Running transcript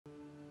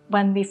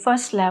When we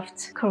first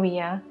left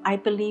Korea, I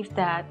believed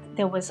that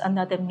there was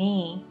another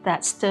me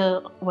that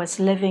still was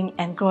living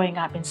and growing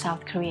up in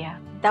South Korea.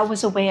 That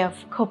was a way of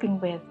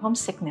coping with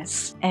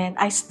homesickness. And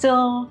I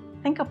still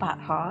think about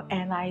her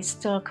and I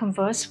still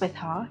converse with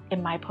her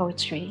in my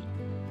poetry.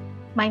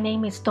 My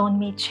name is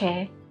Mee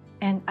Choi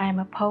and I'm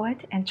a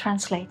poet and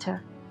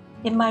translator.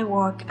 In my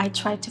work, I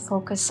try to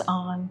focus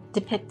on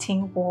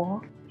depicting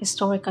war,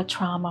 historical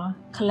trauma,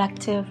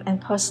 collective and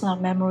personal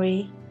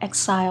memory,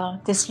 exile,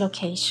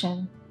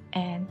 dislocation,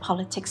 and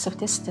politics of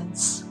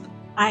distance.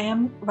 I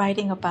am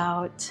writing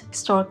about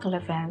historical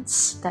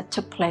events that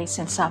took place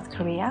in South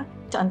Korea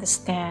to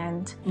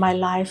understand my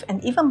life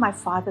and even my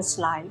father's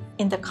life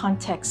in the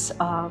context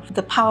of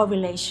the power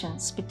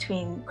relations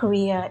between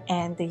Korea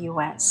and the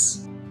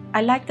US.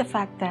 I like the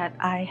fact that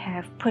I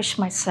have pushed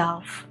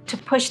myself to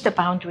push the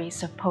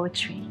boundaries of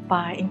poetry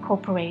by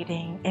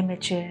incorporating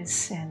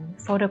images and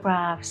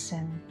photographs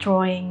and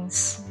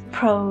drawings,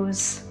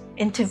 prose,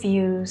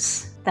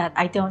 interviews, that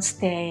I don't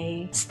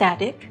stay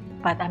static,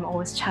 but I'm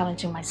always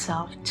challenging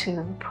myself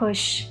to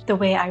push the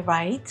way I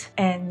write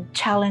and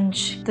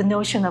challenge the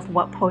notion of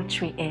what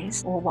poetry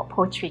is or what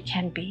poetry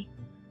can be.